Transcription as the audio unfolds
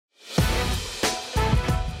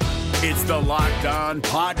It's the Locked On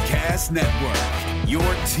Podcast Network, your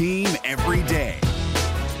team every day.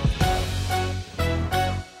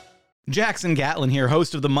 Jackson Gatlin here,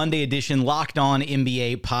 host of the Monday edition Locked On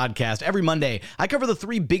NBA podcast. Every Monday, I cover the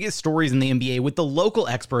three biggest stories in the NBA with the local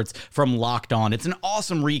experts from Locked On. It's an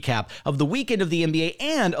awesome recap of the weekend of the NBA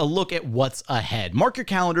and a look at what's ahead. Mark your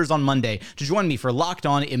calendars on Monday to join me for Locked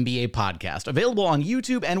On NBA podcast, available on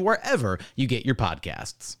YouTube and wherever you get your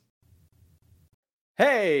podcasts.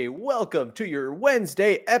 Hey, welcome to your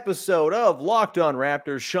Wednesday episode of Locked On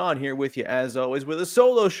Raptors. Sean here with you as always with a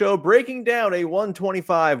solo show breaking down a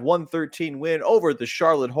 125-113 win over the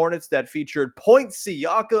Charlotte Hornets that featured Point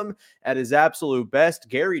Siakam at his absolute best,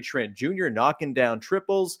 Gary Trent Jr. knocking down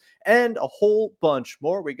triples, and a whole bunch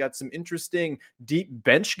more. We got some interesting deep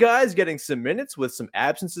bench guys getting some minutes with some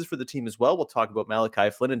absences for the team as well. We'll talk about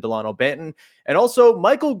Malachi Flynn and Delano Banton. And also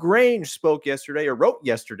Michael Grange spoke yesterday or wrote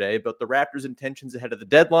yesterday about the Raptors' intentions ahead of the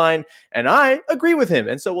deadline. And I agree with him.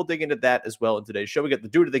 And so we'll dig into that as well in today's show. We got the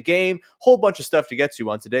dude of the game, whole bunch of stuff to get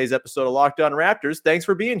to on today's episode of Locked On Raptors. Thanks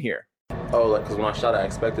for being here. Because when I shot, I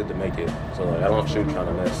expected to make it. So I don't shoot trying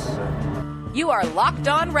to miss. You are Locked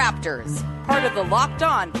On Raptors, part of the Locked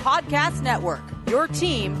On Podcast Network, your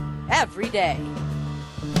team every day.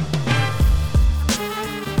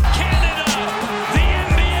 Canada, the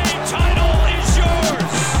NBA title is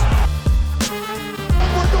yours.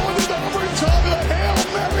 We're going to the overtime, a Hail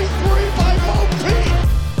Mary 3 by Mo Pete.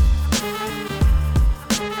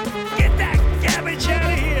 Get that garbage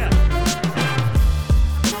out of here.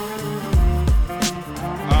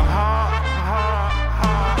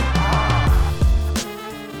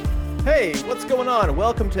 Hey, what's going on?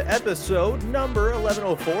 Welcome to episode number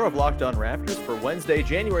 1104 of Locked On Raptors for Wednesday,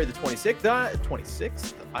 January the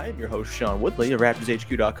 26th. I am your host, Sean Woodley of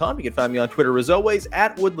RaptorsHQ.com. You can find me on Twitter as always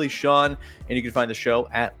at WoodleySean, and you can find the show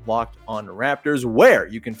at Locked On Raptors, where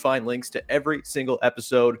you can find links to every single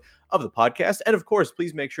episode of the podcast. And of course,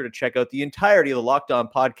 please make sure to check out the entirety of the Locked On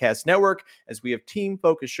Podcast Network, as we have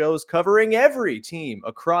team-focused shows covering every team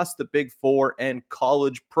across the Big Four and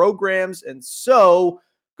college programs. And so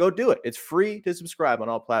go do it. It's free to subscribe on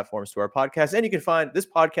all platforms to our podcast. And you can find this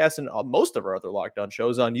podcast and most of our other Locked On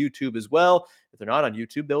shows on YouTube as well. If they're not on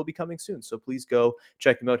YouTube, they will be coming soon. So please go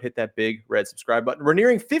check them out. Hit that big red subscribe button. We're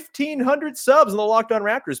nearing 1,500 subs on the Locked On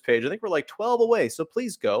Raptors page. I think we're like 12 away. So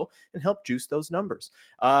please go and help juice those numbers.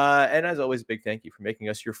 And as always, a big thank you for making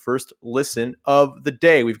us your first listen of the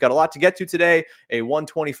day. We've got a lot to get to today. A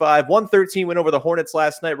 125-113 win over the Hornets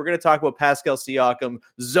last night. We're going to talk about Pascal Siakam,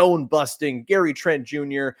 zone busting, Gary Trent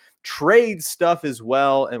Jr., trade stuff as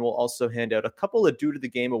well, and we'll also hand out a couple of Dude of the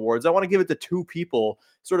Game awards. I want to give it to two people,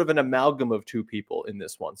 sort of an amalgam of two people in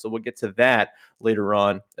this one, so we'll get to that later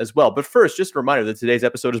on as well. But first, just a reminder that today's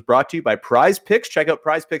episode is brought to you by Prize Picks. Check out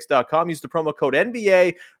prizepicks.com, use the promo code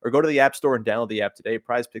NBA, or go to the App Store and download the app today.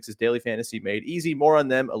 Prize Picks is daily fantasy made easy. More on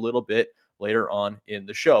them a little bit later on in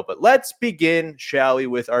the show. But let's begin, shall we,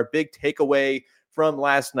 with our big takeaway from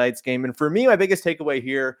last night's game. And for me, my biggest takeaway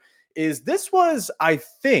here is this was, I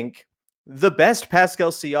think, the best Pascal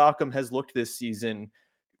Siakam has looked this season,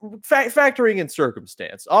 factoring in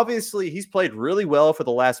circumstance. Obviously, he's played really well for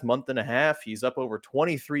the last month and a half. He's up over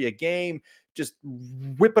 23 a game, just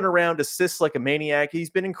whipping around assists like a maniac. He's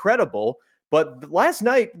been incredible. But last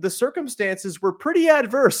night, the circumstances were pretty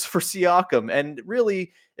adverse for Siakam. And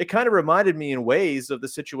really, it kind of reminded me in ways of the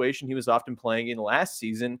situation he was often playing in last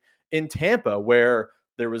season in Tampa, where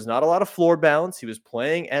there was not a lot of floor balance. He was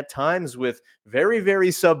playing at times with very, very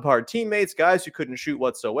subpar teammates, guys who couldn't shoot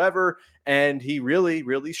whatsoever. And he really,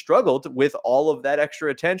 really struggled with all of that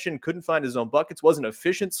extra attention, couldn't find his own buckets, wasn't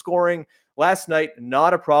efficient scoring. Last night,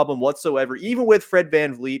 not a problem whatsoever, even with Fred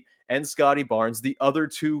VanVleet and Scotty Barnes, the other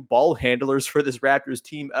two ball handlers for this Raptors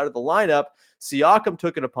team, out of the lineup. Siakam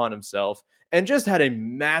took it upon himself and just had a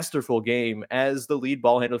masterful game as the lead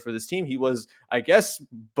ball handler for this team. He was, I guess,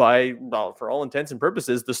 for all intents and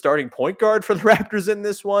purposes, the starting point guard for the Raptors in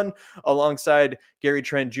this one, alongside Gary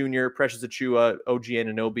Trent Jr., Precious Achiuwa, OG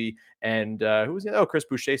Anunoby, and Chris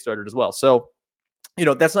Boucher started as well. So,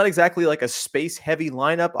 that's not exactly like a space-heavy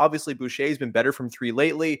lineup. Obviously, Boucher's been better from three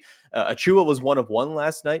lately. Achiuwa was 1 of 1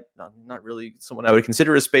 last night. Not really someone I would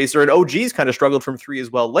consider a spacer. And OG's kind of struggled from three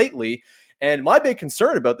as well lately. And my big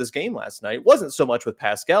concern about this game last night wasn't so much with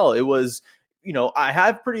Pascal. It was, I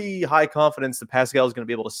have pretty high confidence that Pascal is going to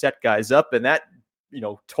be able to set guys up, and that,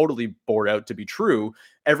 totally bore out to be true.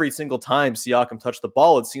 every single time Siakam touched the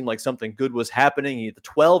ball, it seemed like something good was happening. He had the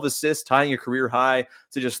 12 assists, tying a career high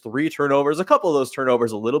to just 3 turnovers. A couple of those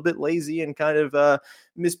turnovers a little bit lazy and kind of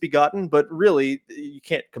misbegotten, but really you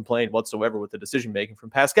can't complain whatsoever with the decision making from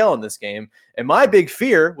Pascal in this game. And my big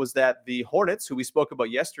fear was that the Hornets, who we spoke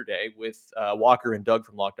about yesterday with Walker and Doug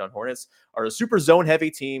from Locked On Hornets, are a super zone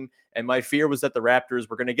heavy team. And my fear was that the Raptors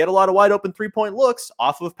were going to get a lot of wide open 3-point looks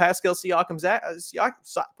off of Pascal Siakam's actions.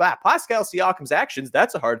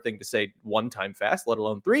 That's a hard thing to say one time fast, let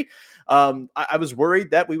alone 3. I was worried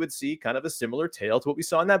that we would see kind of a similar tale to what we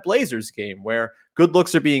saw in that Blazers game, where good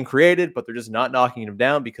looks are being created, but they're just not knocking them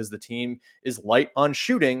down because the team is light on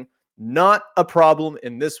shooting. Not a problem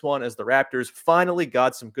in this one, as the Raptors finally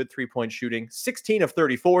got some good 3-point shooting. 16 of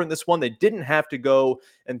 34 in this one. They didn't have to go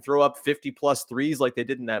and throw up 50-plus threes like they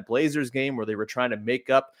did in that Blazers game, where they were trying to make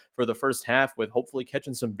up for the first half with hopefully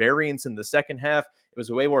catching some variance in the second half. It was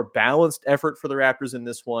a way more balanced effort for the Raptors in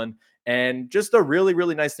this one, and just a really,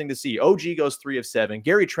 really nice thing to see. OG goes 3 of 7.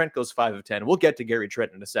 Gary Trent goes 5 of 10. We'll get to Gary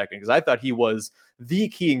Trent in a second because I thought he was the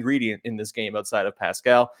key ingredient in this game outside of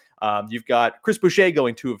Pascal. You've got Chris Boucher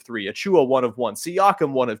going 2 of 3, Achua 1 of 1,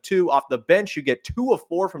 Siakam 1 of 2. Off the bench, you get 2 of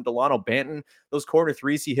 4 from Delano Banton. Those corner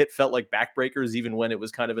threes he hit felt like backbreakers, even when it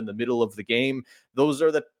was kind of in the middle of the game. Those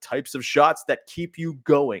are the types of shots that keep you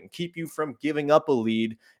going, keep you from giving up a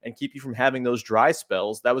lead, and keep you from having those dry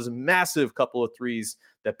spells. That was a massive couple of threes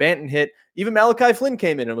that Banton hit. Even Malachi Flynn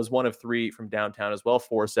came in and was 1 of 3 from downtown as well,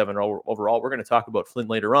 4-7 overall. We're going to talk about Flynn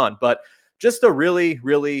later on, but just a really,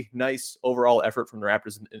 really nice overall effort from the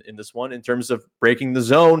Raptors in this one in terms of breaking the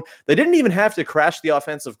zone. They didn't even have to crash the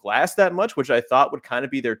offensive glass that much, which I thought would kind of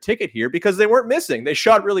be their ticket here because they weren't missing. They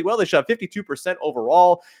shot really well. They shot 52%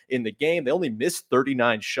 overall in the game. They only missed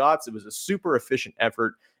 39 shots. It was a super efficient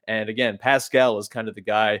effort. And again, Pascal is kind of the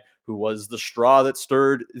guy who was the straw that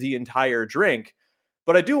stirred the entire drink.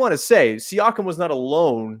 But I do want to say Siakam was not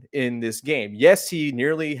alone in this game. Yes, he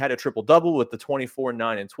nearly had a triple-double with the 24,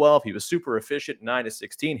 9, and 12. He was super efficient, 9 of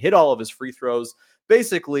 16, hit all of his free throws.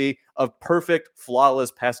 Basically, a perfect,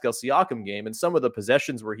 flawless Pascal Siakam game. And some of the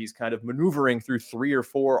possessions where he's kind of maneuvering through 3 or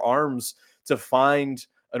 4 arms to find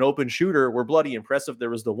an open shooter were bloody impressive. There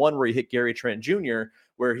was the one where he hit Gary Trent Jr.,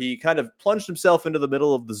 where he kind of plunged himself into the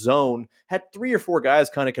middle of the zone, had 3 or 4 guys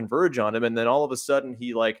kind of converge on him, and then all of a sudden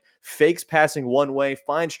he like fakes passing one way,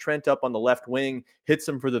 finds Trent up on the left wing, hits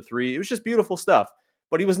him for the 3. It was just beautiful stuff,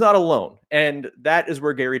 but he was not alone, and that is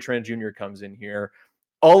where Gary Trent Jr. comes in here.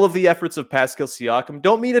 All of the efforts of Pascal Siakam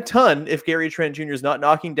don't mean a ton if Gary Trent Jr. is not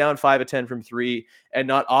knocking down 5 of 10 from 3 and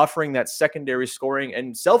not offering that secondary scoring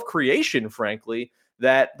and self-creation, frankly,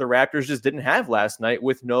 that the Raptors just didn't have last night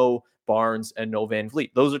with no Barnes and no Van Vliet.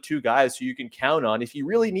 Those are 2 guys who you can count on if you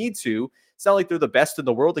really need to. It's not like they're the best in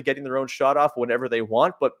the world at getting their own shot off whenever they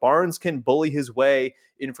want, but Barnes can bully his way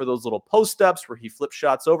in for those little post-ups where he flips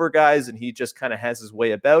shots over guys and he just kind of has his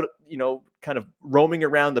way about, kind of roaming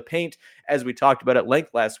around the paint, as we talked about at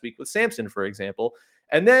length last week with Sampson, for example.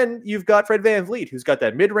 And then you've got Fred Van Vliet, who's got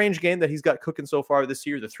that mid-range game that he's got cooking so far this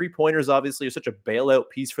year. The 3-pointers, obviously, are such a bailout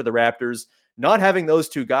piece for the Raptors. Not having those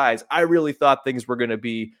 2 guys, I really thought things were going to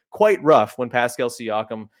be quite rough when Pascal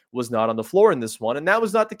Siakam was not on the floor in this one. And that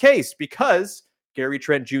was not the case because Gary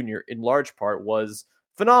Trent Jr. in large part was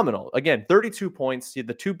phenomenal. Again, 32 points. He had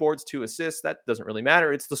the 2 boards, 2 assists. That doesn't really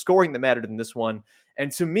matter. It's the scoring that mattered in this one.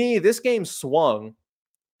 And to me, this game swung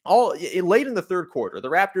late in the third quarter. The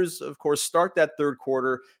Raptors, of course, start that third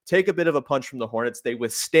quarter, take a bit of a punch from the Hornets. They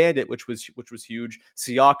withstand it, which was huge.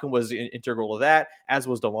 Siakam was integral to that, as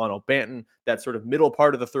was Delano Banton. That sort of middle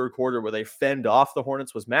part of the third quarter where they fend off the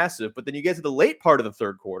Hornets was massive. But then you get to the late part of the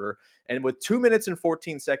third quarter, and with 2 minutes and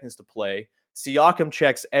 14 seconds to play, Siakam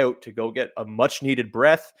checks out to go get a much-needed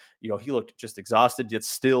breath. He looked just exhausted, yet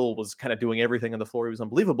still was kind of doing everything on the floor. He was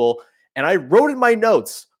unbelievable. And I wrote in my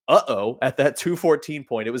notes, at that 2:14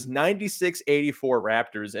 point. It was 96-84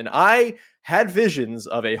 Raptors, and I had visions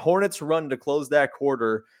of a Hornets run to close that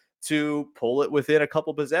quarter to pull it within a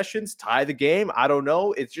couple possessions, tie the game. I don't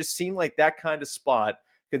know. It just seemed like that kind of spot,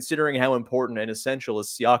 considering how important and essential as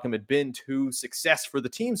Siakam had been to success for the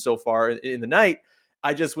team so far in the night.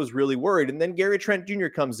 I just was really worried. And then Gary Trent Jr.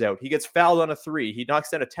 comes out. He gets fouled on a 3. He knocks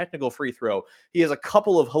down a technical free throw. He has a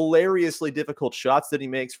couple of hilariously difficult shots that he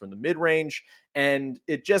makes from the mid-range. And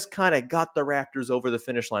it just kind of got the Raptors over the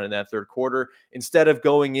finish line in that third quarter. Instead of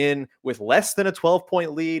going in with less than a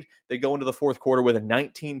 12-point lead, they go into the fourth quarter with a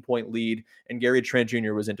 19-point lead, and Gary Trent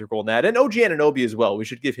Jr. was integral in that. And OG Anunoby as well. We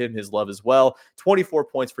should give him his love as well. 24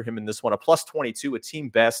 points for him in this one, a plus 22, a team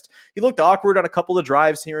best. He looked awkward on a couple of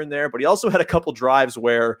drives here and there, but he also had a couple drives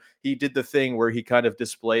where he did the thing where he kind of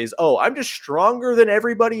displays, oh, I'm just stronger than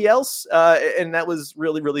everybody else. And that was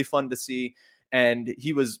really, really fun to see. And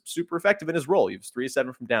he was super effective in his role. He was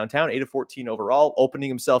 3-7 from downtown, 8-14 overall, opening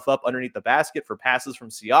himself up underneath the basket for passes from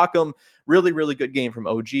Siakam. Really, really good game from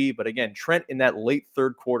OG. But again, Trent in that late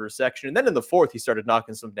third quarter section. And then in the fourth, he started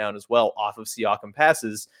knocking some down as well off of Siakam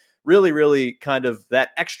passes. Really, really kind of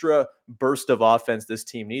that extra burst of offense this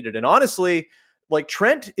team needed. And honestly, like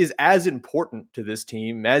Trent is as important to this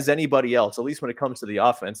team as anybody else, at least when it comes to the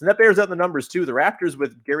offense. And that bears out in the numbers too. The Raptors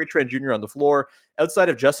with Gary Trent Jr. on the floor, outside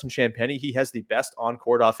of Justin Champagnie, he has the best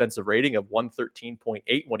on-court offensive rating of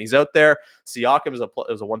 113.8 when he's out there. Siakam is a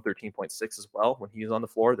 113.6 as well when he's on the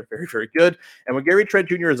floor. They're very, very good. And when Gary Trent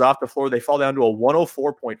Jr. is off the floor, they fall down to a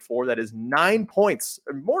 104.4. That is 9 points,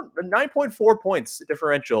 more 9.4 points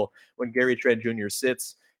differential when Gary Trent Jr.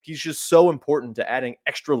 sits. He's just so important to adding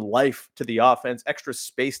extra life to the offense, extra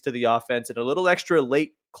space to the offense, and a little extra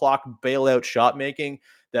late clock bailout shot making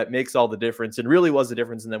that makes all the difference and really was the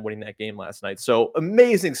difference in them winning that game last night. So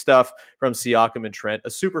amazing stuff from Siakam and Trent. A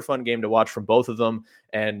super fun game to watch from both of them.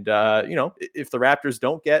 And, if the Raptors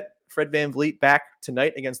don't get Fred VanVleet back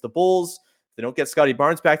tonight against the Bulls, they don't get Scotty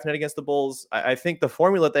Barnes back tonight against the Bulls, I think the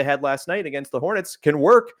formula they had last night against the Hornets can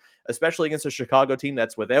work, especially against a Chicago team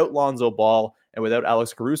that's without Lonzo Ball and without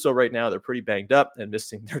Alex Caruso right now. They're pretty banged up and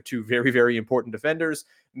missing their two very, very important defenders.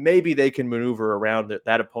 Maybe they can maneuver around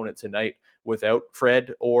that opponent tonight without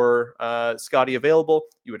Fred or Scotty available.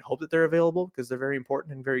 You would hope that they're available because they're very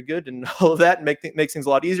important and very good and all of that, and makes things a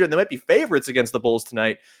lot easier. And they might be favorites against the Bulls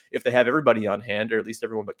tonight if they have everybody on hand, or at least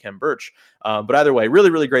everyone but Khem Birch. But either way,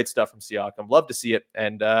 really, really great stuff from Siakam. Love to see it.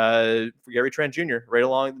 And for Gary Trent Jr., right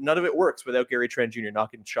along, none of it works without Gary Trent Jr.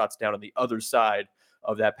 knocking shots down on the other side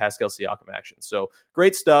of that Pascal Siakam action. So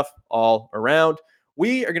great stuff all around.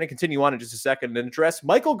 We are going to continue on in just a second and address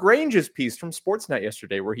Michael Grange's piece from Sportsnet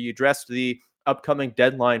yesterday, where he addressed the upcoming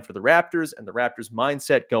deadline for the Raptors and the Raptors'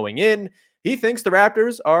 mindset going in. He thinks the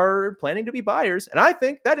Raptors are planning to be buyers, and I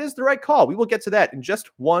think that is the right call. We will get to that in just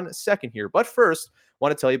 1 second here. But first, I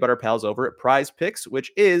want to tell you about our pals over at Prize Picks,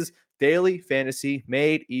 which is daily fantasy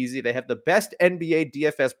made easy. They have the best NBA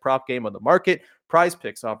DFS prop game on the market. Prize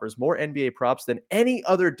Picks offers more NBA props than any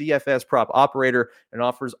other DFS prop operator and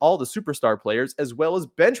offers all the superstar players as well as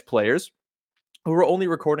bench players who are only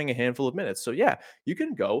recording a handful of minutes. So yeah, you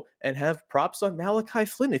can go and have props on Malachi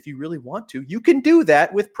Flynn if you really want to. You can do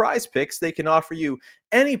that with Prize Picks. They can offer you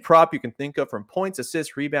any prop you can think of, from points,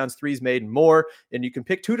 assists, rebounds, threes made, and more. And you can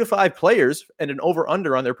pick 2 to 5 players and an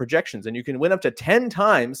over-under on their projections. And you can win up to 10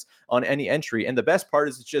 times on any entry. And the best part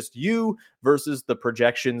is it's just you versus the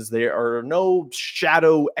projections. There are no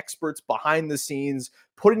shadow experts behind the scenes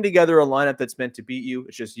putting together a lineup that's meant to beat you.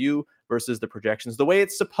 It's just you versus the projections, the way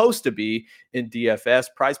it's supposed to be in DFS.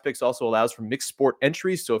 Prize Picks also allows for mixed sport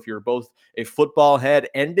entries. So if you're both a football head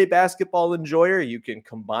and a basketball enjoyer, you can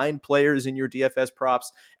combine players in your DFS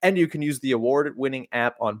props, and you can use the award-winning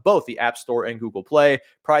app on both the App Store and Google Play.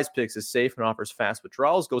 Prize Picks is safe and offers fast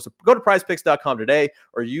withdrawals. Go to prizepicks.com today,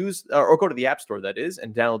 or go to the App Store, that is,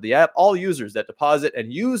 and download the app. All users that deposit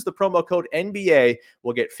and use the promo code NBA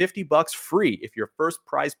will get $50 free if your first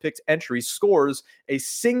Prize Picks entry scores a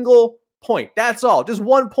single point. That's all, just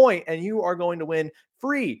 1 point, and you are going to win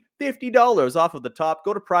free $50 off of the top.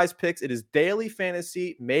 Go to Prize Picks. It is daily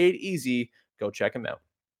fantasy made easy. Go check them out.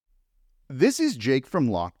 This is Jake from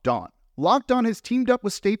Locked On. Locked On has teamed up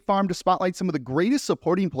with State Farm to spotlight some of the greatest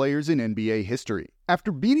supporting players in NBA history.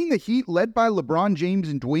 After beating the Heat led by LeBron James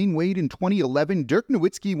and Dwayne Wade in 2011, Dirk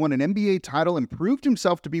Nowitzki won an NBA title and proved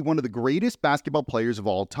himself to be one of the greatest basketball players of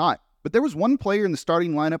all time. But there was one player in the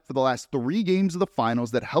starting lineup for the last 3 games of the finals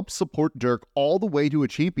that helped support Dirk all the way to a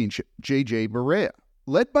championship, JJ Barea.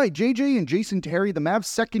 Led by JJ and Jason Terry, the Mavs'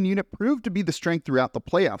 second unit proved to be the strength throughout the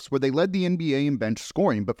playoffs, where they led the NBA in bench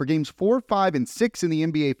scoring. But for games 4, 5, and 6 in the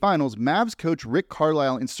NBA Finals, Mavs coach Rick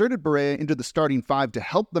Carlisle inserted Barea into the starting 5 to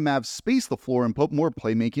help the Mavs space the floor and put more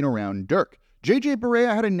playmaking around Dirk. JJ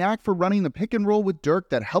Barea had a knack for running the pick and roll with Dirk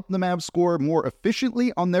that helped the Mavs score more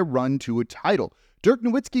efficiently on their run to a title. Dirk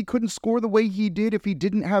Nowitzki couldn't score the way he did if he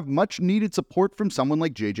didn't have much needed support from someone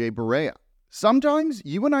like JJ Barea. Sometimes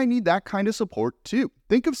you and I need that kind of support too.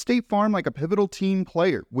 Think of State Farm like a pivotal team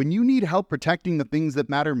player. When you need help protecting the things that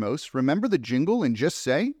matter most, remember the jingle and just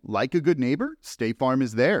say, like a good neighbor, State Farm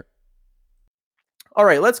is there. All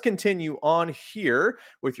right, let's continue on here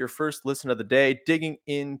with your first listen of the day, digging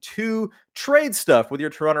into trade stuff with your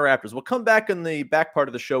Toronto Raptors. We'll come back in the back part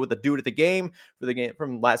of the show with the dude at the game for the game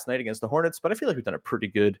from last night against the Hornets, but I feel like we've done a pretty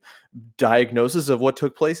good diagnosis of what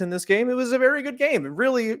took place in this game. It was a very good game.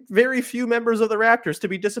 Really, very few members of the Raptors to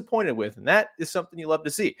be disappointed with, and that is something you love to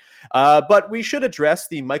see. But we should address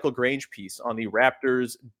the Michael Grange piece on the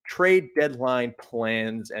Raptors trade deadline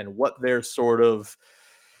plans and what they're sort of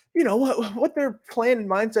what their plan and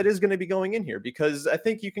mindset is going to be going in here, because I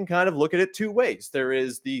think you can kind of look at it two ways. There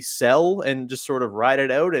is the sell and just sort of ride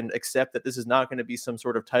it out and accept that this is not going to be some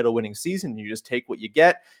sort of title winning season. You just take what you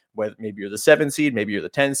get, whether maybe you're the 7 seed, maybe you're the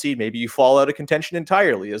 10 seed, maybe you fall out of contention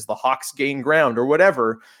entirely as the Hawks gain ground or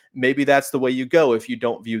whatever. Maybe that's the way you go if you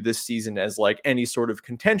don't view this season as like any sort of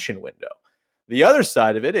contention window. The other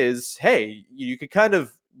side of it is, hey, you could kind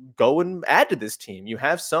of go and add to this team. You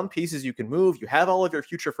have some pieces you can move. You have all of your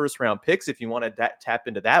future first round picks. If you want to tap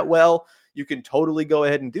into that, well, you can totally go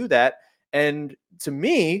ahead and do that. And to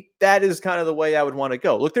me, that is kind of the way I would want to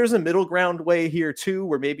go. Look, there's a middle ground way here too,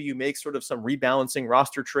 where maybe you make sort of some rebalancing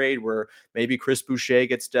roster trade where maybe Chris Boucher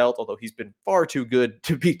gets dealt, although he's been far too good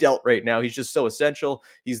to be dealt right now. He's just so essential.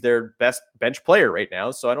 He's their best bench player right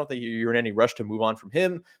now. So I don't think you're in any rush to move on from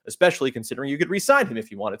him, especially considering you could re-sign him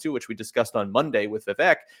if you wanted to, which we discussed on Monday with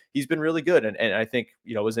Vivek. He's been really good. And I think,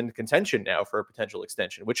 is in contention now for a potential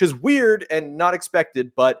extension, which is weird and not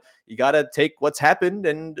expected, but you got to take what's happened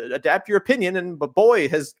and adapt your opinion. And boy,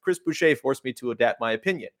 has Chris Boucher forced me to adapt my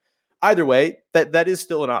opinion. Either way, that is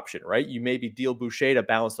still an option, right? You maybe deal Boucher to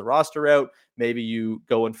balance the roster out. Maybe you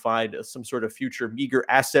go and find some sort of future meager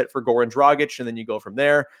asset for Goran Dragic, and then you go from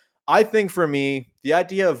there. I think for me, the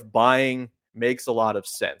idea of buying makes a lot of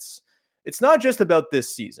sense. It's not just about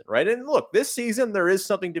this season, right? And look, this season, there is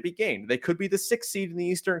something to be gained. They could be the 6th seed in the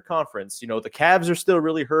Eastern Conference. The Cavs are still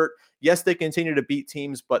really hurt. Yes, they continue to beat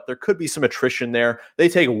teams, but there could be some attrition there. They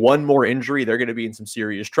take one more injury, they're going to be in some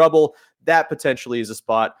serious trouble. That potentially is a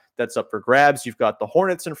spot that's up for grabs. You've got the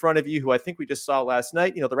Hornets in front of you, who I think we just saw last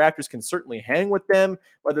night. The Raptors can certainly hang with them.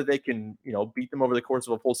 Whether they can, beat them over the course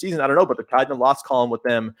of a full season, I don't know, but they're tied in the loss column with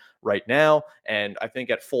them right now. And I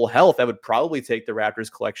think at full health, I would probably take the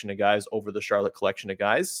Raptors collection of guys over the Charlotte collection of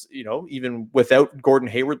guys. Even without Gordon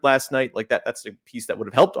Hayward last night, like that's a piece that would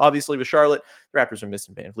have helped, obviously, with Charlotte. The Raptors are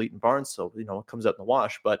missing Van Vliet and Barnes, so, it comes out in the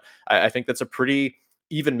wash. But I think that's a pretty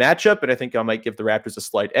even matchup, and I think I might give the Raptors a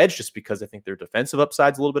slight edge just because I think their defensive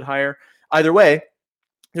upside's a little bit higher. Either way,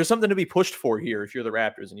 there's something to be pushed for here if you're the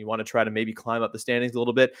Raptors and you want to try to maybe climb up the standings a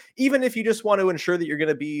little bit, even if you just want to ensure that you're going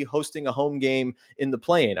to be hosting a home game in the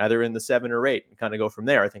play-in, either in the 7 or 8, and kind of go from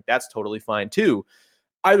there. I think that's totally fine too.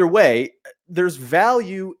 Either way, there's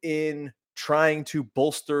value in trying to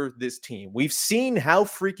bolster this team. We've seen how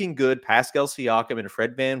freaking good Pascal Siakam and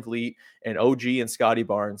Fred VanVleet and OG and Scotty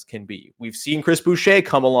Barnes can be. We've seen Chris Boucher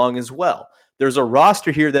come along as well. There's a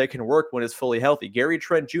roster here that can work when it's fully healthy. Gary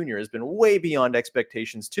Trent Jr. has been way beyond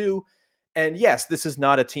expectations too. And yes, this is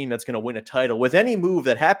not a team that's going to win a title with any move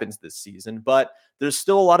that happens this season, but there's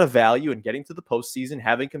still a lot of value in getting to the postseason,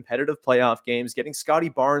 having competitive playoff games, getting Scotty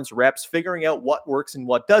Barnes reps, figuring out what works and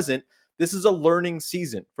what doesn't. This is a learning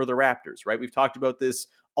season for the Raptors, right? We've talked about this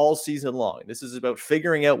all season long. This is about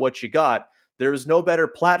figuring out what you got. There is no better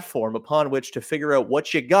platform upon which to figure out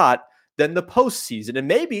what you got than the postseason. And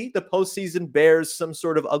maybe the postseason bears some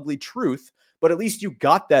sort of ugly truth, but at least you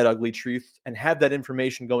got that ugly truth and have that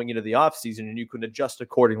information going into the offseason, and you can adjust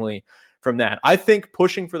accordingly from that. I think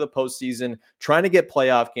pushing for the postseason, trying to get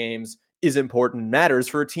playoff games is important, matters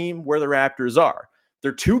for a team where the Raptors are.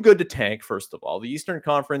 They're too good to tank, first of all. The Eastern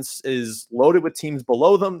Conference is loaded with teams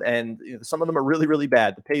below them, and some of them are really, really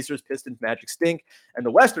bad. The Pacers, Pistons, Magic stink, and the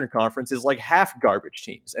Western Conference is like half garbage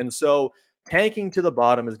teams. And so tanking to the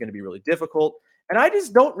bottom is going to be really difficult. And I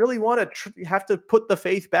just don't really want to have to put the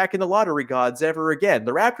faith back in the lottery gods ever again.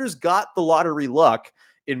 The Raptors got the lottery luck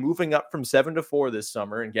in moving up from 7-4 this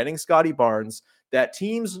summer and getting Scotty Barnes that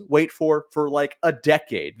teams wait for like a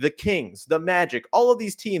decade. The Kings, the Magic, all of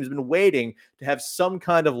these teams have been waiting to have some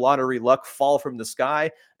kind of lottery luck fall from the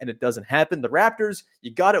sky, and it doesn't happen. The Raptors,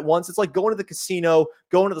 you got it once. It's like going to the casino,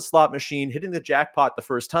 going to the slot machine, hitting the jackpot the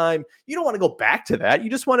first time. You don't want to go back to that. You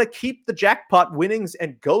just want to keep the jackpot winnings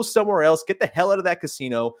and go somewhere else, get the hell out of that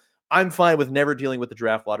casino. I'm fine with never dealing with the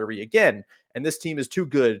draft lottery again. And this team is too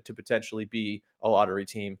good to potentially be a lottery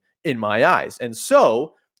team in my eyes. And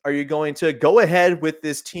so, are you going to go ahead with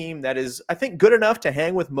this team that is, I think, good enough to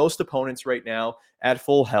hang with most opponents right now at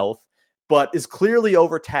full health, but is clearly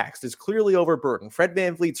overtaxed, is clearly overburdened? Fred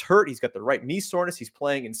VanVleet's hurt. He's got the right knee soreness. He's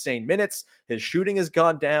playing insane minutes. His shooting has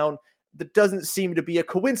gone down. that doesn't seem to be a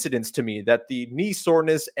coincidence to me that the knee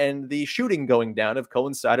soreness and the shooting going down have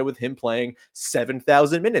coincided with him playing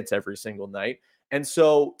 7,000 minutes every single night. And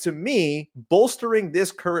so to me, bolstering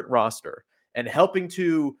this current roster and helping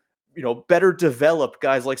to, better develop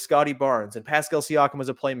guys like Scotty Barnes and Pascal Siakam as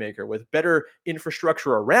a playmaker with better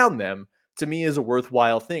infrastructure around them, to me is a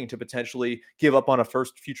worthwhile thing to potentially give up on a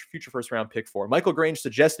future first round pick for. Michael Grange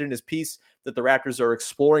suggested in his piece that the Raptors are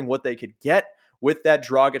exploring what they could get with that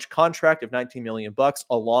Dragic contract of $19 million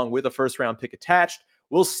along with a first round pick attached.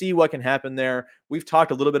 We'll see what can happen there. We've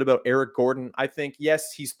talked a little bit about Eric Gordon. I think,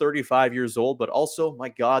 yes, he's 35 years old, but also, my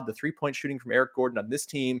God, the three-point shooting from Eric Gordon on this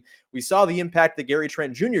team. We saw the impact that Gary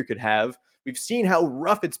Trent Jr. could have. We've seen how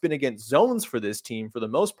rough it's been against zones for this team for the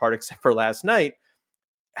most part, except for last night.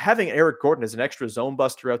 Having Eric Gordon as an extra zone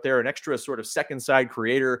buster out there, an extra sort of second side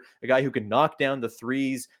creator, a guy who can knock down the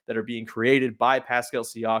threes that are being created by Pascal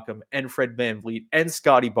Siakam and Fred VanVleet and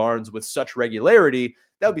Scotty Barnes with such regularity,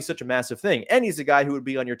 that would be such a massive thing. And he's a guy who would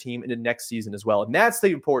be on your team in the next season as well. And that's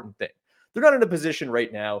the important thing. They're not in a position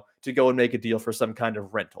right now to go and make a deal for some kind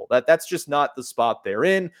of rental. That's just not the spot they're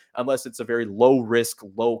in, unless it's a very low risk,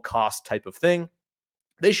 low cost type of thing.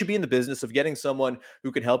 They should be in the business of getting someone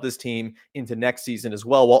who can help this team into next season as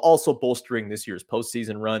well, while also bolstering this year's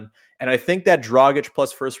postseason run. And I think that Dragic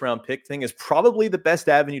plus first round pick thing is probably the best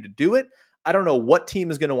avenue to do it. I don't know what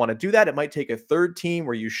team is going to want to do that. It might take a third team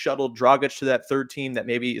where you shuttle Dragic to that third team that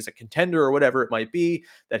maybe is a contender or whatever it might be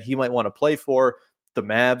that he might want to play for, the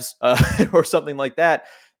Mavs or something like that.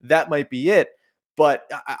 That might be it.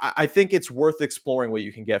 But I think it's worth exploring what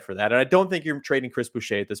you can get for that. And I don't think you're trading Chris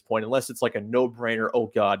Boucher at this point, unless it's like a no-brainer. Oh,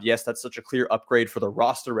 God, yes, that's such a clear upgrade for the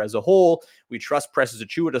roster as a whole. We trust Precious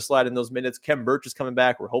Achiuwa to slide in those minutes. Khem Birch is coming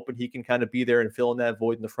back. We're hoping he can kind of be there and fill in that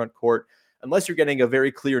void in the front court. Unless you're getting a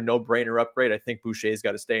very clear no-brainer upgrade, I think Boucher's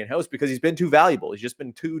got to stay in-house because he's been too valuable. He's just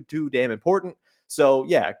been too damn important. So,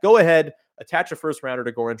 yeah, go ahead, attach a first-rounder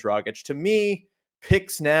to Goran Dragic. To me,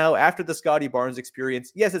 picks now after the Scotty Barnes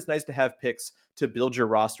experience. Yes, it's nice to have picks to build your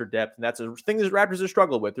roster depth, and that's a thing that the Raptors have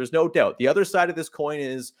struggled with. There's no doubt. The other side of this coin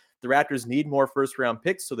is the Raptors need more first-round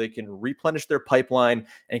picks so they can replenish their pipeline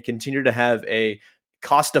and continue to have a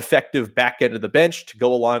cost-effective back end of the bench to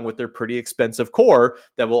go along with their pretty expensive core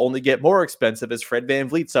that will only get more expensive as Fred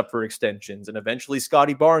VanVleet's up for extensions and eventually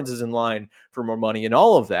Scotty Barnes is in line for more money and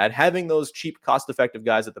all of that. Having those cheap, cost-effective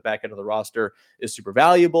guys at the back end of the roster is super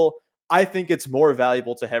valuable. I think it's more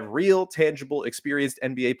valuable to have real, tangible, experienced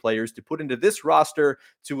NBA players to put into this roster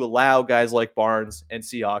to allow guys like Barnes and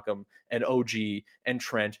Siakam and OG and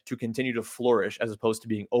Trent to continue to flourish as opposed to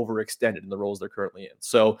being overextended in the roles they're currently in.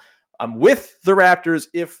 So I'm with the Raptors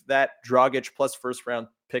if that Dragic plus first round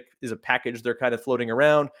pick is a package they're kind of floating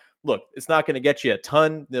around. Look, it's not going to get you a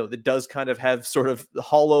ton. It does kind of have sort of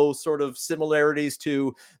hollow sort of similarities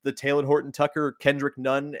to the Talen Horton-Tucker, Kendrick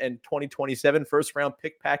Nunn, and 2027 first-round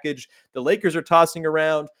pick package the Lakers are tossing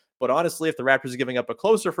around. But honestly, if the Raptors are giving up a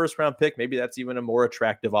closer first-round pick, maybe that's even a more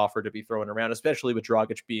attractive offer to be thrown around, especially with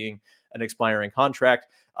Dragic being an expiring contract.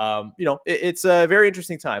 It's a very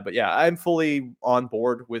interesting time. But yeah, I'm fully on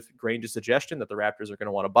board with Grange's suggestion that the Raptors are going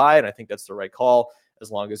to want to buy, and I think that's the right call, as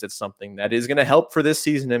long as it's something that is going to help for this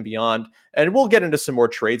season and beyond. And we'll get into some more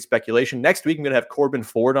trade speculation. Next week, I'm going to have Corbin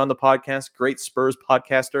Ford on the podcast, great Spurs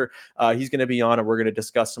podcaster. He's going to be on, and we're going to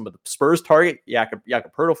discuss some of the Spurs target. Jakob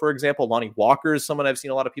Poeltl, for example. Lonnie Walker is someone I've seen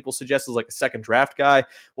a lot of people suggest as like a second draft guy.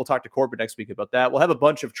 We'll talk to Corbin next week about that. We'll have a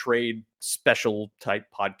bunch of trade special type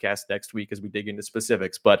podcasts next week as we dig into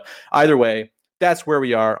specifics. But either way, that's where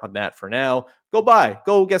we are on that for now.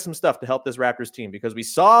 Go get some stuff to help this Raptors team, because we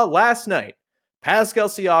saw last night Pascal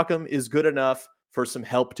Siakam is good enough for some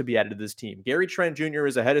help to be added to this team. Gary Trent Jr.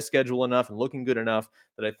 is ahead of schedule enough and looking good enough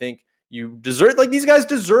that I think you deserve, these guys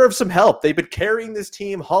deserve some help. They've been carrying this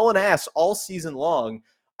team hauling ass all season long.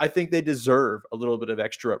 I think they deserve a little bit of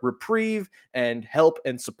extra reprieve and help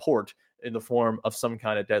and support in the form of some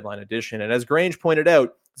kind of deadline addition. And as Grange pointed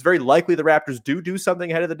out, it's very likely the Raptors do something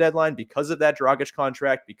ahead of the deadline because of that Dragic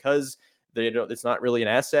contract, because it's not really an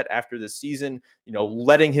asset after this season.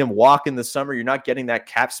 Letting him walk in the summer, you're not getting that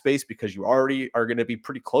cap space because you already are going to be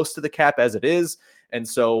pretty close to the cap as it is. And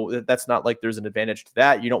so that's not like there's an advantage to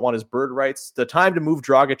that. You don't want his bird rights. The time to move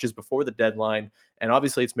Dragic is before the deadline. And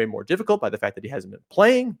obviously it's made more difficult by the fact that he hasn't been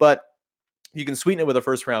playing, but you can sweeten it with a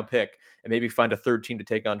first round pick and maybe find a third team to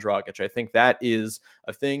take on Dragic. I think that is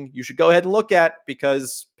a thing you should go ahead and look at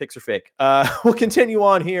because picks are fake. We'll continue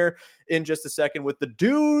on here in just a second with the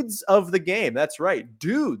dudes of the game. That's right,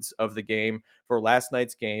 dudes of the game for last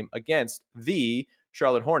night's game against the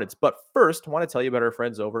Charlotte Hornets. But first, I want to tell you about our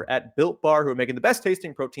friends over at Built Bar, who are making the best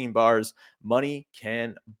tasting protein bars money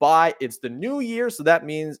can buy. It's the new year, so that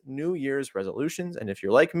means New Year's resolutions. And if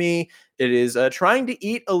you're like me, it is trying to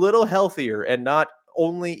eat a little healthier and not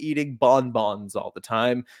only eating bonbons all the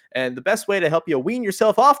time. And the best way to help you wean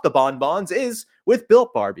yourself off the bonbons is with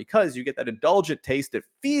Built Bar, because you get that indulgent taste that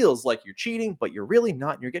feels like you're cheating, but you're really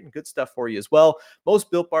not. And you're getting good stuff for you as well. Most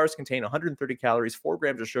Built Bars contain 130 calories, 4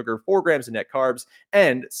 grams of sugar, 4 grams of net carbs,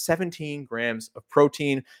 and 17 grams of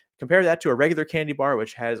protein. Compare that to a regular candy bar,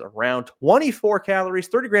 which has around 24 calories,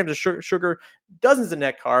 30 grams of sugar, dozens of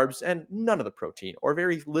net carbs, and none of the protein, or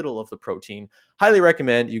very little of the protein. Highly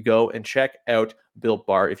recommend you go and check out Built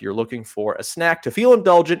Bar if you're looking for a snack to feel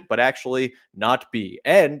indulgent, but actually not be.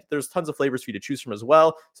 And there's tons of flavors for you to choose from as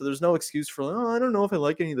well. So there's no excuse for, I don't know if I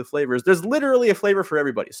like any of the flavors. There's literally a flavor for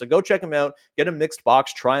everybody. So go check them out, get a mixed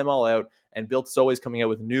box, try them all out. And Built's always coming out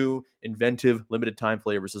with new, inventive, limited time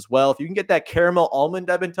flavors as well. If you can get that caramel almond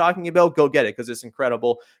I've been talking about, go get it because it's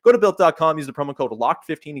incredible. Go to Built.com, use the promo code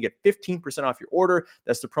LOCKED15 to get 15% off your order.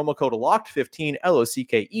 That's the promo code LOCKED15,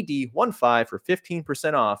 LOCKED15 for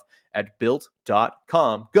 15% off at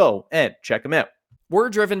Built.com. Go and check them out. We're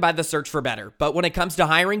driven by the search for better, but when it comes to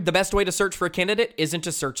hiring, the best way to search for a candidate isn't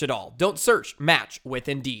to search at all. Don't search, match with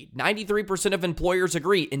Indeed. 93% of employers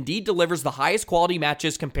agree Indeed delivers the highest quality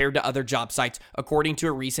matches compared to other job sites, according to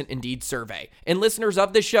a recent Indeed survey. And listeners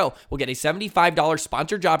of this show will get a $75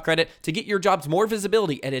 sponsored job credit to get your jobs more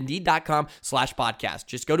visibility at Indeed.com/podcast.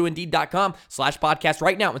 Just go to Indeed.com/podcast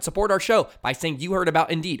right now and support our show by saying you heard about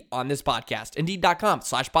Indeed on this podcast.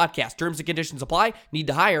 Indeed.com/podcast. Terms and conditions apply. Need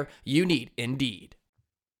to hire? You need Indeed.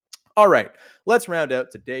 All right, let's round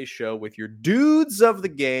out today's show with your dudes of the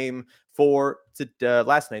game for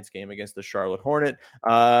last night's game against the Charlotte Hornet.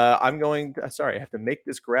 I have to make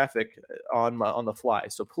this graphic on the fly,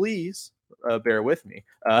 so please bear with me.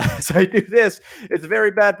 So I do this. It's very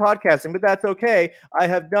bad podcasting, but that's okay. I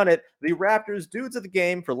have done it. The Raptors dudes of the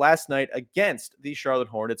game for last night against the Charlotte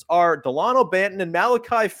Hornets are Delano Banton and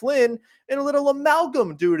Malachi Flynn, and a little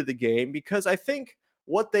amalgam dude of the game, because I think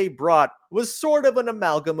what they brought was sort of an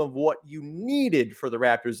amalgam of what you needed for the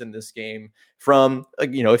Raptors in this game from,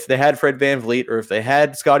 if they had Fred VanVleet or if they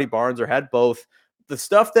had Scotty Barnes or had both. The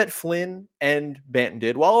stuff that Flynn and Banton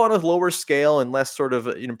did, while on a lower scale and less sort of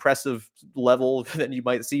an impressive level than you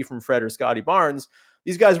might see from Fred or Scotty Barnes,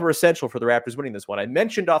 these guys were essential for the Raptors winning this one. I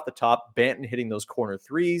mentioned off the top, Banton hitting those corner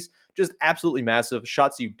threes, just absolutely massive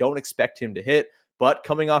shots you don't expect him to hit. But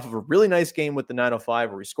coming off of a really nice game with the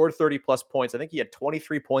 905 where he scored 30-plus points. I think he had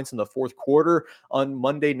 23 points in the fourth quarter on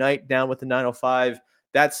Monday night down with the 905.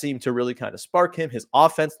 That seemed to really kind of spark him. His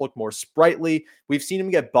offense looked more sprightly. We've seen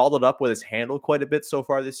him get balled up with his handle quite a bit so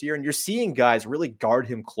far this year. And you're seeing guys really guard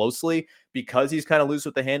him closely because he's kind of loose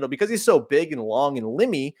with the handle. Because he's so big and long and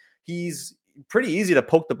limmy, he's pretty easy to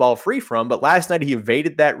poke the ball free from. But last night he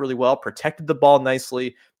evaded that really well, protected the ball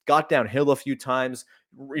nicely, got downhill a few times,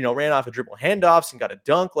 ran off a dribble handoffs and got a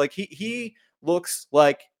dunk. Like he looks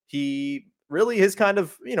like he really has kind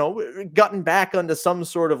of, gotten back onto some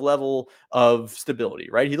sort of level of stability,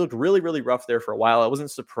 right? He looked really, really rough there for a while. I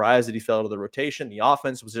wasn't surprised that he fell out of the rotation. The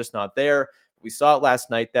offense was just not there. We saw it last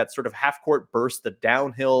night, that sort of half-court burst, the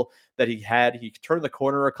downhill that he had. He turned the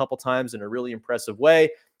corner a couple times in a really impressive way.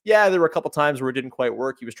 Yeah, there were a couple times where it didn't quite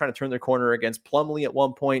work. He was trying to turn the corner against Plumlee at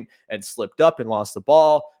one point and slipped up and lost the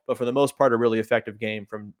ball. But for the most part, a really effective game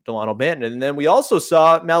from Delano Banton. And then we also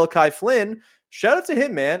saw Malachi Flynn. Shout out to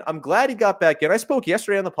him, man. I'm glad he got back in. I spoke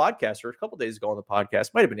yesterday on the podcast, or a couple days ago on the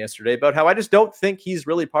podcast, might have been yesterday, about how I just don't think he's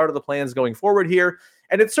really part of the plans going forward here.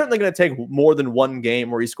 And it's certainly going to take more than one game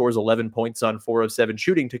where he scores 11 points on 4 of 7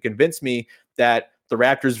 shooting to convince me that the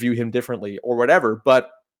Raptors view him differently or whatever. But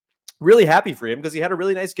really happy for him because he had a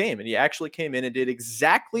really nice game and he actually came in and did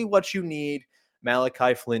exactly what you need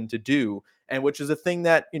Malachi Flynn to do, and which is a thing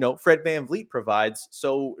that, Fred VanVleet provides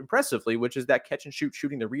so impressively, which is that catch and shoot,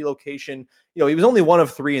 shooting the relocation. He was only 1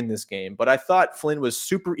 of 3 in this game, but I thought Flynn was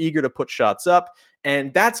super eager to put shots up,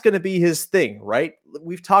 and that's going to be his thing, right?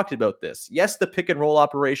 We've talked about this. Yes, the pick and roll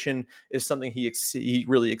operation is something he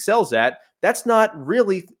really excels at. That's not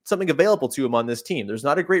really something available to him on this team. There's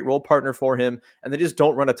not a great role partner for him, and they just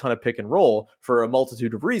don't run a ton of pick and roll for a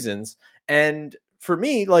multitude of reasons. And for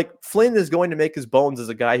me, Flynn is going to make his bones as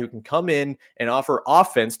a guy who can come in and offer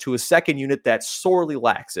offense to a second unit that sorely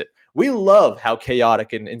lacks it. We love how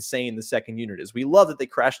chaotic and insane the second unit is. We love that they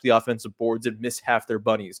crash the offensive boards and miss half their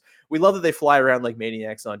bunnies. We love that they fly around like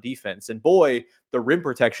maniacs on defense. And boy, the rim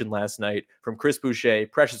protection last night from Chris Boucher,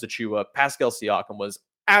 Precious Achiuwa, Pascal Siakam was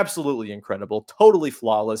absolutely incredible, totally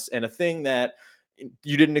flawless, and a thing that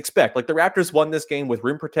you didn't expect. Like the Raptors won this game with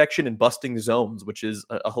rim protection and busting zones, which is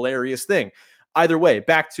a hilarious thing. Either way,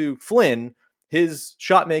 back to Flynn, his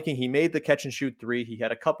shot making, he made the catch and shoot three. He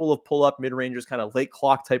had a couple of pull up mid-rangers, kind of late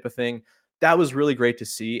clock type of thing. That was really great to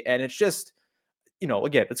see. And it's just,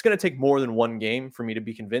 again, it's going to take more than one game for me to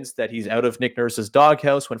be convinced that he's out of Nick Nurse's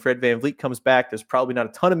doghouse. When Fred VanVleet comes back, there's probably not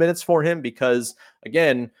a ton of minutes for him because,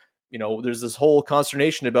 again, there's this whole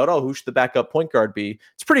consternation about, who should the backup point guard be?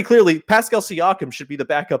 It's pretty clearly Pascal Siakam should be the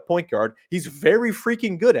backup point guard. He's very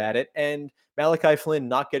freaking good at it. And Malachi Flynn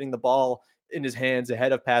not getting the ball in his hands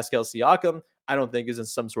ahead of Pascal Siakam, I don't think isn't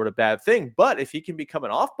some sort of bad thing. But if he can become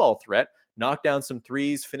an off-ball threat, knock down some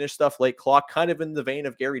threes, finish stuff late clock, kind of in the vein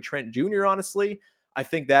of Gary Trent Jr., honestly, I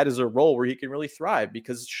think that is a role where he can really thrive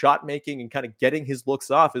because shot making and kind of getting his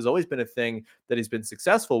looks off has always been a thing that he's been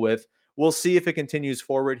successful with. We'll see if it continues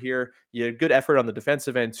forward here. You had good effort on the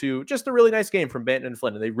defensive end too. Just a really nice game from Banton and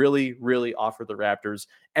Flynn. And they really, really offered the Raptors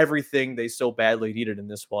everything they so badly needed in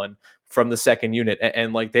this one from the second unit.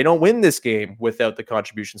 And like, they don't win this game without the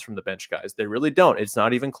contributions from the bench guys. They really don't. It's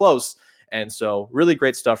not even close. And so really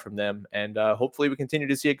great stuff from them. And hopefully we continue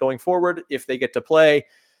to see it going forward if they get to play.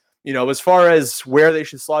 As far as where they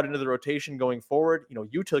should slot into the rotation going forward,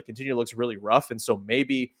 Utah continue looks really rough. And so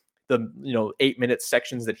maybe the 8-minute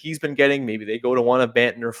sections that he's been getting, maybe they go to one of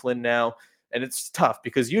Banton or Flynn now. And it's tough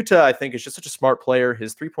because Utah, I think, is just such a smart player.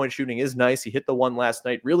 His 3-point shooting is nice. He hit the one last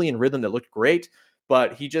night really in rhythm that looked great,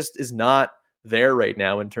 but he just is not there right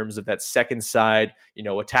now in terms of that second side,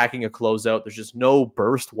 attacking a closeout. There's just no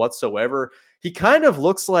burst whatsoever. He kind of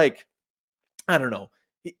looks like, I don't know,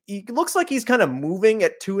 he looks like he's kind of moving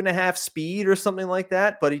at 2.5 speed or something like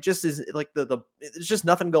that, but he just is like it's just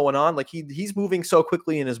nothing going on. Like he's moving so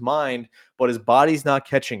quickly in his mind, but his body's not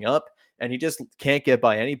catching up and he just can't get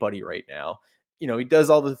by anybody right now. He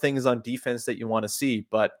does all the things on defense that you want to see,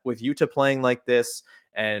 but with Utah playing like this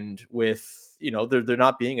and with, there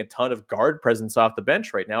not being a ton of guard presence off the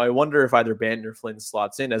bench right now, I wonder if either Banton or Flynn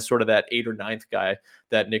slots in as sort of that 8th or 9th guy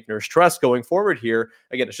that Nick Nurse trusts going forward here.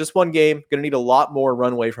 Again, it's just one game. Going to need a lot more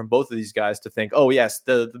runway from both of these guys to think, oh, yes,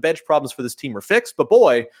 the bench problems for this team are fixed. But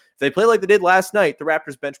boy, if they play like they did last night, the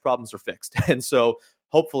Raptors bench problems are fixed. And so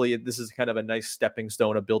hopefully this is kind of a nice stepping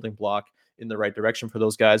stone, a building block in the right direction for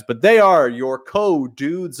those guys. But they are your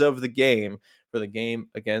co-dudes of the game for the game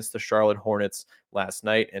against the Charlotte Hornets last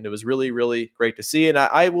night. And it was really, really great to see. And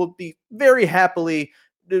I will be very happily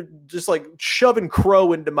just like shoving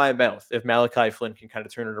crow into my mouth if Malachi Flynn can kind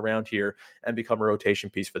of turn it around here and become a rotation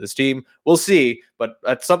piece for this team. We'll see, but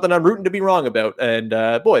that's something I'm rooting to be wrong about. And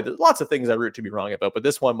boy, there's lots of things I root to be wrong about, but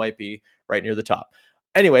this one might be right near the top.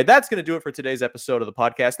 Anyway, that's going to do it for today's episode of the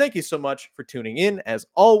podcast. Thank you so much for tuning in, as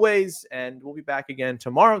always, and we'll be back again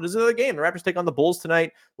tomorrow. There's another game. The Raptors take on the Bulls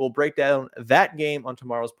tonight. We'll break down that game on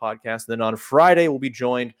tomorrow's podcast. And then on Friday, we'll be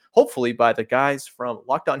joined, hopefully, by the guys from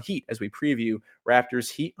Locked On Heat as we preview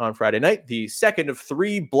Raptors Heat on Friday night, the second of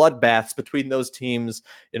 3 bloodbaths between those teams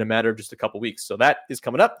in a matter of just a couple weeks. So that is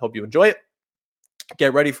coming up. Hope you enjoy it.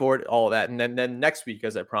 Get ready for it, all of that. And then next week,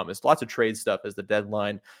 as I promised, lots of trade stuff as the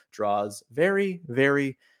deadline draws very,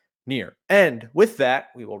 very near. And with that,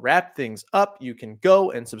 we will wrap things up. You can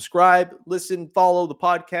go and subscribe, listen, follow the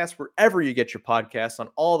podcast wherever you get your podcasts on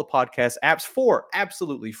all the podcast apps for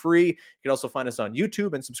absolutely free. You can also find us on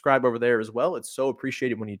YouTube and subscribe over there as well. It's so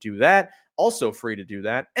appreciated when you do that. Also free to do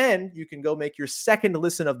that. And you can go make your second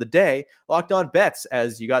listen of the day, Locked On Bets,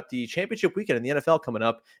 as you got the championship weekend in the NFL coming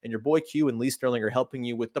up, and your boy Q and Lee Sterling are helping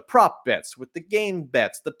you with the prop bets, with the game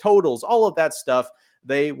bets, the totals, all of that stuff.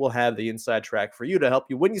 They will have the inside track for you to help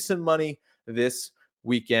you win you some money this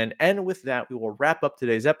weekend. And with that, we will wrap up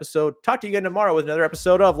today's episode. Talk to you again tomorrow with another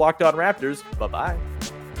episode of Locked On Raptors. Bye-bye.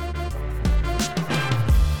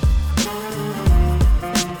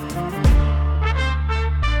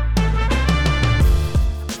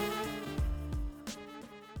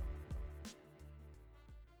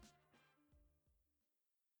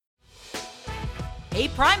 Hey,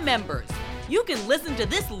 Prime members, you can listen to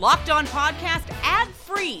this Locked On podcast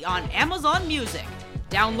ad-free on Amazon Music.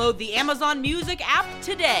 Download the Amazon Music app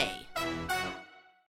today.